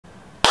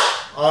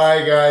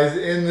Alright guys,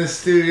 in the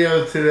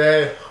studio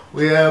today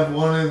we have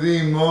one of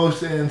the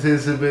most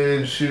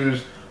anticipated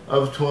shoes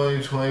of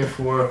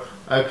 2024.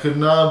 I could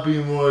not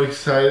be more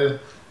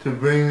excited to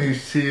bring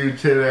these to you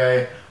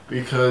today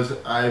because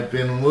I've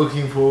been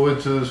looking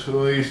forward to this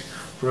release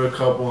for a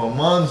couple of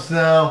months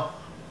now.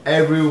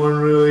 Everyone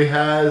really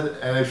has,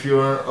 and if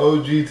you're an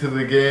OG to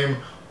the game,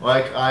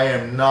 like I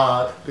am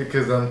not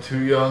because I'm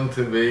too young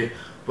to be,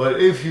 but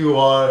if you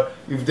are,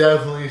 you've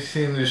definitely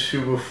seen this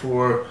shoe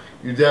before.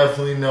 You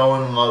definitely know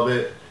and love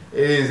it.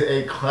 It is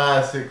a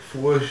classic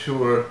for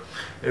sure.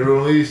 It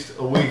released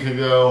a week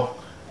ago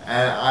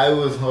and I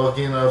was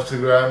lucky enough to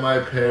grab my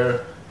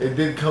pair. It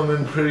did come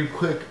in pretty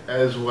quick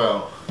as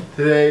well.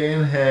 Today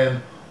in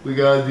hand we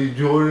got the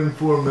Jordan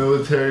 4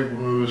 Military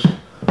Blues.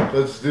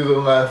 Let's do the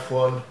left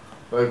one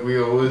like we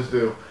always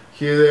do.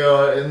 Here they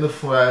are in the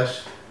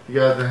flesh. You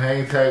got the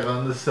hang tag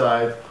on the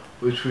side,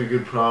 which we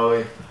could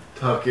probably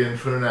tuck in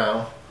for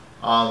now.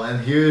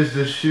 And here's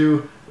the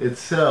shoe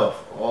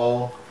itself,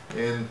 all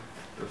in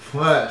the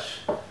flesh.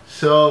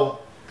 So,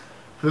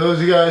 for those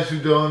of you guys who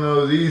don't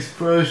know, these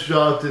first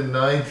dropped in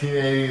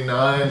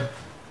 1989,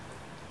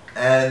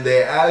 and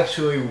they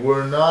actually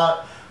were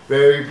not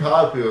very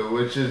popular,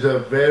 which is a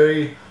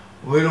very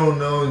little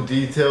known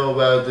detail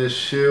about this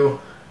shoe.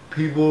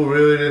 People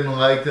really didn't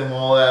like them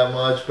all that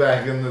much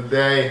back in the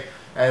day,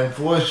 and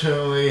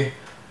fortunately,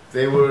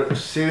 they were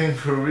sitting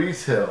for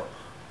retail.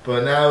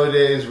 But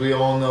nowadays, we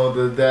all know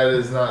that that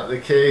is not the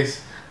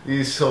case.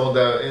 These sold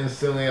out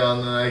instantly on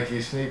the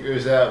Nike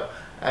Sneakers app,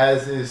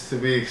 as is to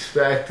be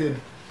expected.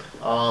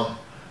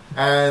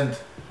 And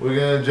we're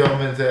going to jump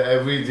into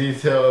every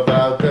detail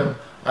about them.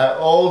 I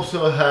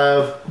also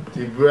have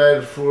the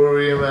Bred 4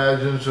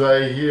 Reimagines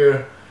right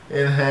here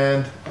in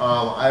hand.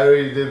 I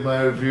already did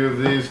my review of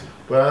these,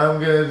 but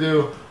I'm going to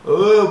do a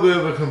little bit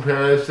of a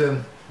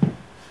comparison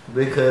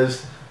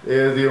because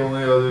they're the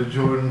only other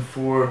Jordan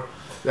 4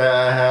 that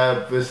I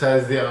have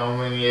besides the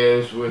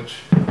Almaniers, which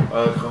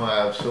are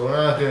collabs. So we're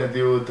not going to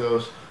deal with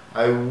those.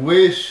 I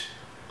wish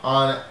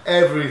on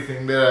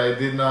everything that I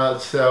did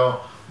not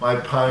sell my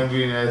Pine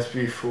Green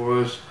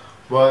SB4s,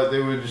 but they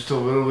were just a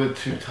little bit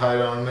too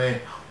tight on me.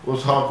 We'll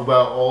talk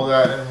about all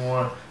that and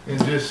more in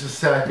just a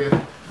second.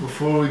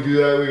 Before we do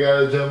that, we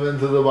got to jump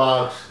into the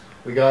box.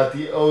 We got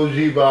the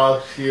OG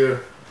box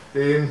here.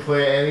 They didn't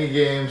play any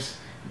games.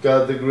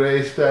 Got the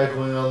gray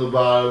speckling on the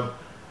bottom,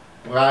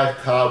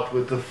 black top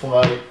with the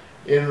flight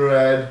in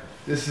red.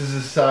 This is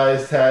a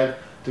size tag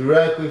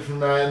directly from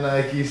that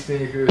Nike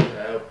Sneakers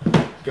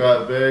app.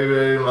 Got very,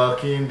 very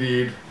lucky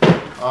indeed.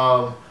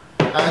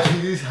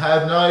 Actually, these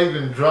have not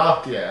even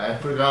dropped yet. I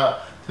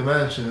forgot to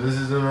mention, this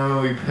is an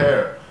early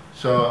pair.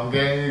 So I'm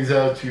getting these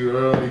out to you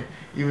early,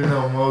 even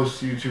though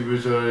most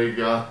YouTubers already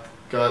got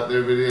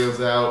their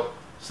videos out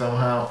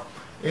somehow.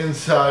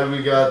 Inside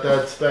we got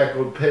that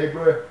speckled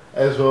paper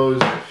as well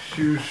as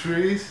shoe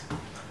trees.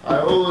 I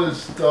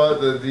always thought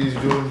that these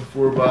Jordan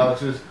 4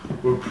 boxes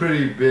were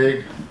pretty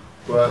big,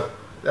 but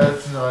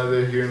that's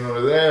neither here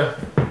nor there.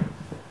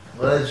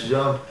 Let's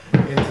jump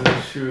into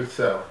the shoe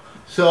itself.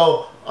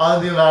 So,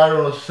 on the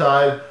lateral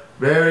side,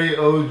 very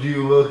OG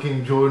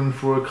looking Jordan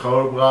 4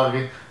 color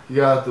blocking. You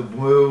got the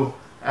blue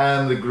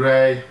and the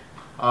gray.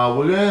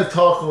 We're going to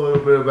talk a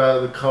little bit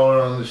about the color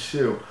on the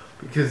shoe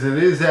because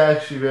it is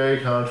actually very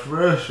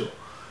controversial.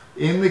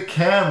 In the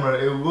camera,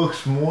 it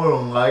looks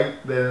more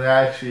light than it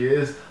actually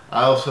is.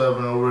 I also have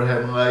an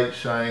overhead light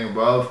shining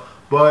above,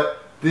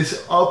 but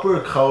this upper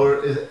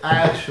color is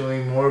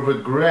actually more of a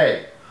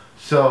gray.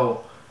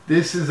 So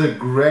this is a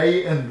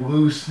gray and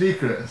blue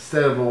sneaker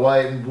instead of a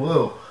white and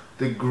blue.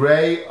 The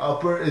gray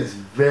upper is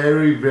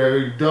very,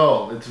 very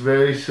dull. It's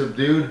very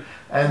subdued,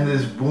 and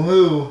this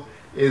blue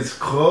is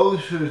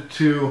closer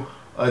to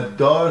a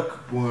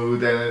dark blue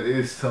than it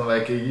is to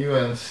like a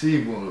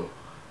UNC blue.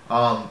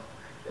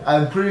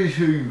 I'm pretty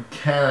sure you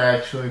can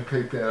actually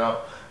pick that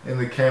up in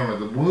the camera.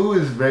 The blue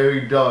is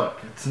very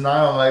dark. It's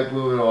not a light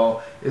blue at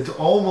all. It's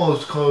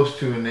almost close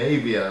to a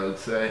navy, I would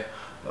say.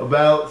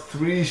 About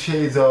 3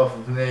 shades off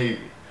of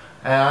navy.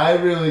 And I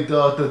really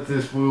thought that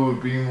this blue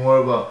would be more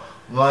of a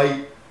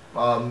light,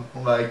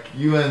 like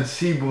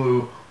UNC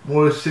blue,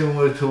 more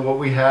similar to what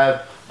we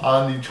had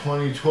on the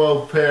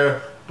 2012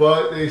 pair,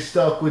 but they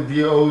stuck with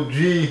the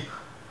OG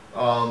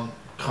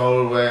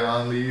colorway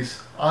on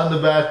these. On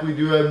the back we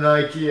do have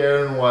Nike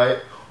Air in white,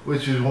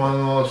 which is one of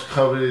the most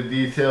coveted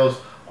details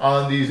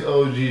on these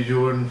OG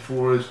Jordan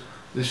 4s.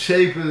 The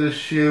shape of the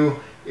shoe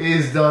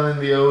is done in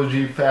the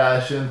OG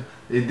fashion.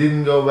 They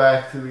didn't go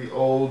back to the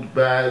old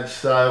bad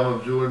style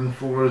of Jordan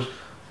 4s.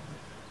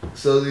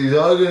 So these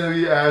are going to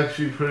be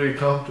actually pretty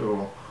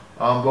comfortable.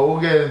 But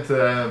we'll get into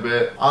that in a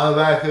bit. On the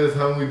back of the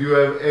tongue we do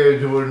have Air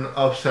Jordan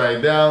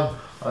upside down.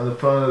 On the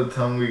front of the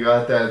tongue we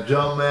got that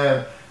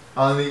Jumpman.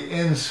 On the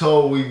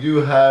insole we do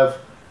have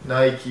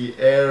Nike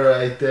Air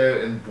right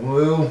there in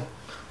blue.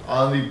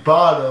 On the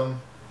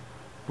bottom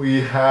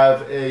we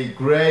have a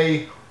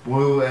gray,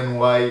 blue, and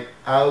white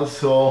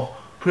outsole.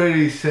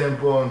 Pretty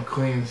simple and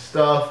clean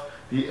stuff.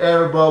 The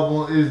air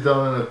bubble is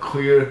done in a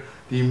clear.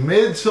 The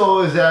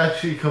midsole is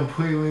actually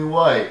completely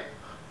white.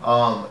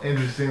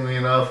 Interestingly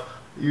enough,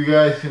 you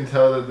guys can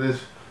tell that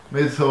this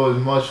midsole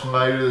is much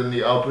lighter than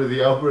the upper.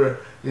 The upper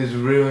is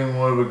really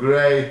more of a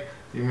gray.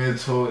 The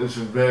midsole is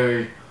a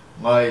very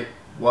light,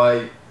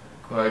 white,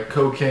 like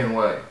cocaine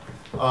white.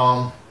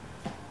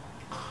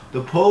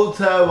 The pull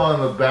tab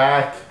on the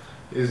back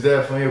is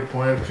definitely a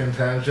point of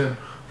contention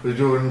for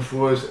Jordan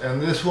 4s,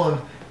 and this one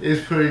is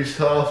pretty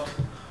soft.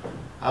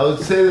 I would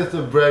say that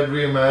the Bread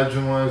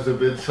Reimagined one is a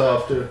bit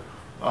softer,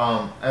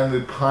 and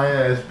the Pine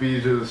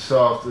SBs are the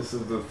softest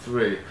of the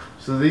three.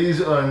 So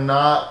these are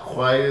not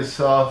quite as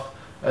soft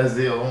as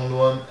the old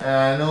one, and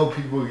I know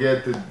people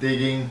get the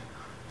digging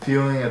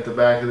feeling at the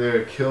back of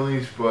their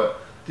Achilles, but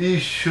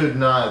these should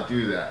not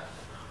do that.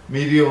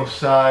 Medial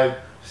side,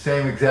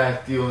 same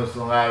exact deal as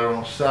the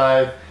lateral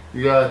side.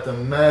 You got the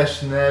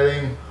mesh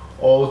netting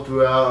all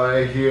throughout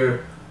right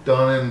here,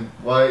 done in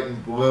white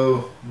and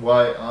blue,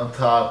 white on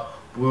top,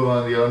 blue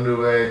on the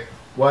underlay,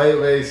 white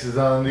laces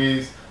on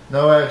these,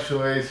 no extra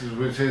laces,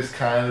 which is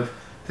kind of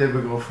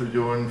typical for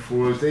Jordan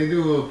 4s. They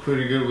do look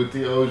pretty good with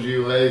the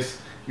OG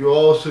lace. You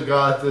also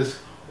got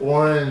this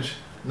orange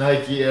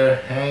Nike Air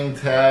hang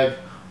tag,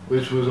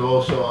 which was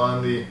also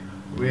on the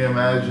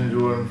Reimagined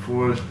Jordan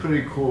 4s.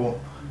 Pretty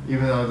cool,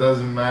 even though it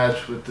doesn't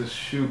match with the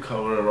shoe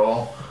color at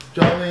all.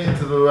 Jumping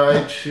into the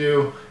right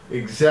shoe,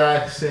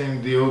 exact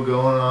same deal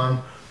going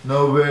on.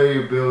 No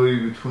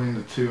variability between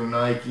the two.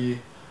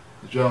 Nike,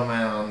 the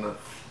Jumpman on the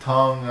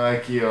tongue,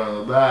 Nike on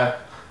the back,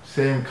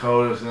 same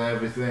colors and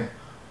everything.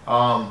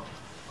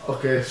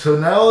 Okay, so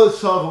now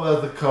let's talk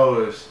about the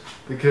colors,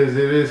 because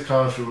it is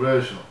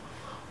controversial.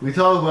 We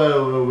talked about it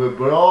a little bit,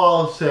 but all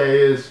I'll say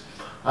is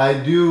I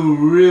do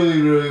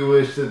really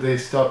wish that they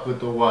stuck with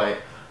the white.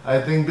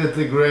 I think that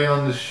the gray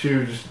on the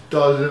shoe just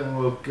doesn't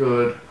look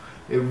good.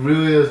 It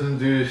really doesn't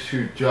do the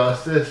shoe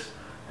justice,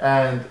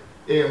 and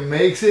it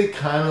makes it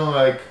kind of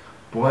like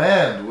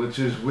bland, which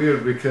is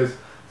weird because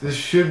this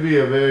should be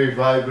a very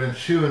vibrant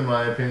shoe in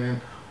my opinion,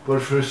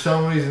 but for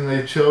some reason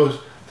they chose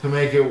to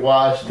make it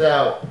washed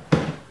out.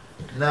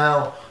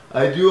 Now,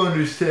 I do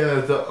understand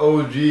that the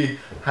OG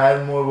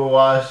had more of a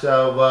washed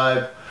out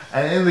vibe,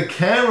 and in the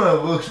camera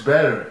it looks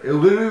better. It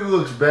literally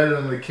looks better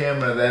in the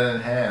camera than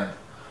in hand,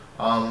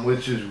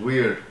 which is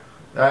weird.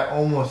 That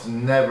almost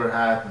never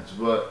happens,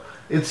 but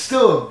it's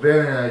still a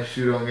very nice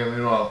shoe, don't get me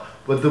wrong.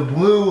 But the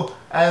blue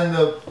and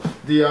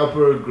the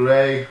upper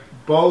gray,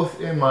 both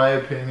in my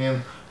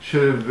opinion,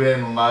 should have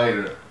been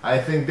lighter. I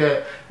think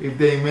that if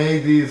they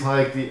made these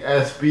like the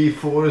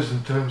SB4s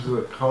in terms of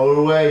the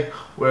colorway,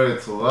 where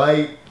it's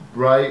light,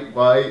 bright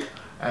white,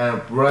 and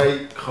a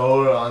bright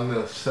color on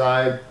the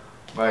side,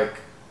 like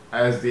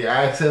as the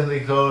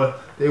accenting color,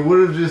 they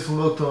would have just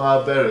looked a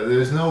lot better.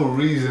 There's no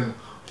reason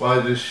why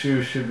this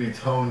shoe should be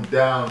toned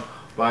down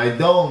by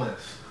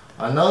dullness.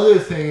 Another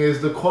thing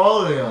is the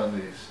quality on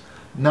these.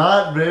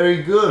 Not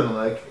very good.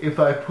 Like if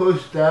I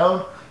push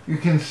down, you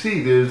can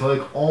see there's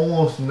like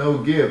almost no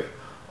give.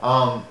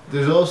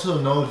 There's also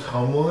no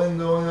tumbling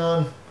going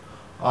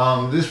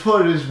on. This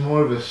part is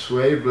more of a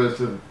suede, but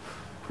it's a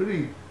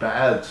pretty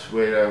bad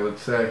suede, I would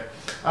say.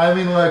 I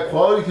mean, like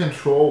quality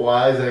control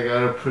wise, I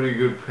got a pretty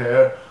good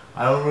pair.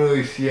 I don't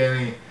really see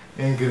any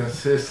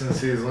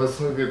inconsistencies. Let's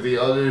look at the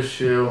other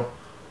shoe.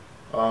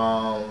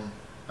 I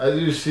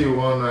do see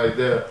one right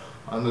there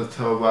on the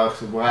toe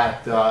box, a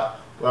black dot,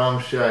 but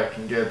I'm sure I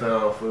can get that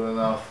off with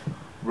enough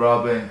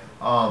rubbing.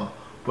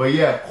 But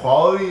yeah,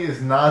 quality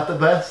is not the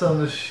best on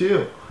the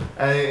shoe,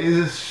 and it is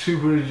a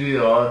Super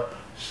GR,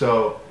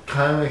 so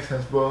kind of makes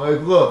sense. But like,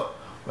 look,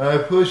 when I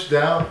push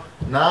down,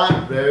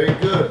 not very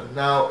good.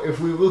 Now, if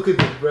we look at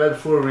the Bread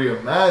 4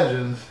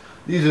 Reimagined,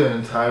 these are an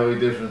entirely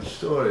different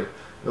story.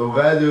 The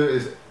leather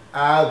is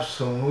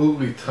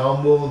absolutely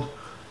tumbled.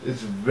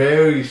 It's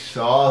very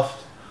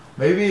soft.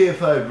 Maybe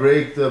if I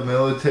break the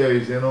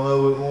militaries in a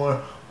little bit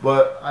more,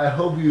 but I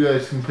hope you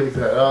guys can pick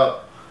that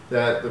up,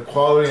 that the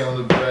quality on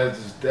the Breads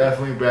is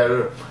definitely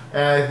better,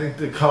 and I think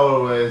the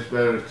colorway is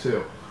better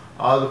too.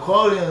 The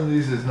quality on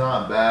these is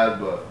not bad,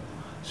 but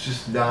it's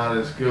just not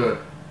as good.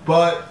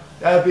 But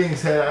that being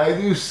said, I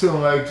do still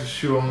like the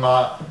shoe a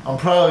lot. I'm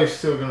probably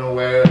still gonna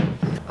wear it.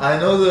 I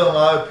know that a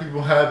lot of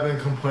people have been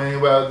complaining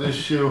about this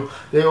shoe.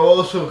 They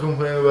also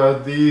complain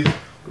about these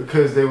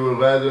because they were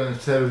leather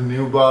instead of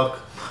nubuck.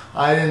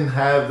 I didn't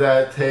have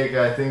that take.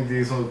 I think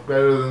these look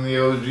better than the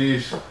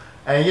OGs.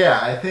 And yeah,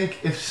 I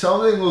think if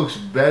something looks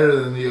better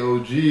than the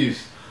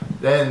OGs,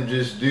 then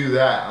just do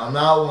that. I'm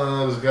not one of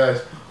those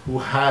guys who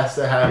has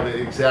to have it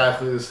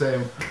exactly the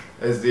same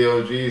as the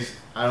OGs.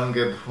 I don't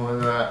get the point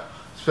of that,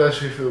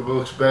 especially if it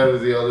looks better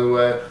the other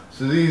way.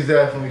 So these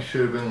definitely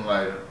should have been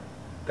lighter.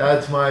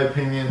 That's my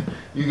opinion.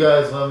 You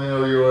guys let me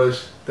know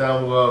yours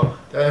down below.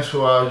 Thanks for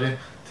watching.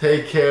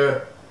 Take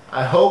care.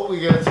 I hope we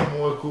get some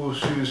more cool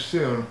shoes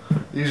soon.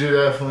 These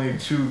are definitely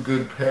two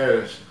good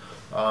pairs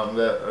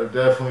that are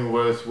definitely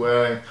worth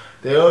wearing.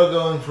 They are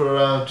going for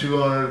around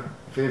 $250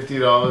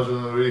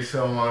 on the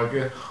resale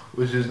market,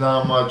 which is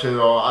not much at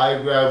all.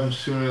 I grabbed them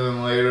sooner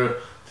than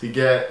later to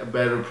get a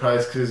better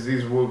price because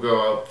these will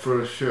go up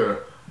for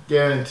sure.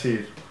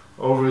 Guaranteed.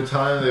 Over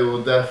time they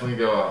will definitely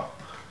go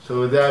up. So So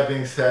with that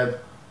being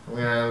said, I'm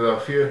going to end it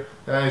off here.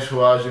 Thanks for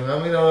watching.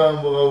 Let me know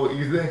down below what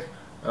you think.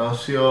 And I'll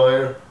see you all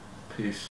later. Peace.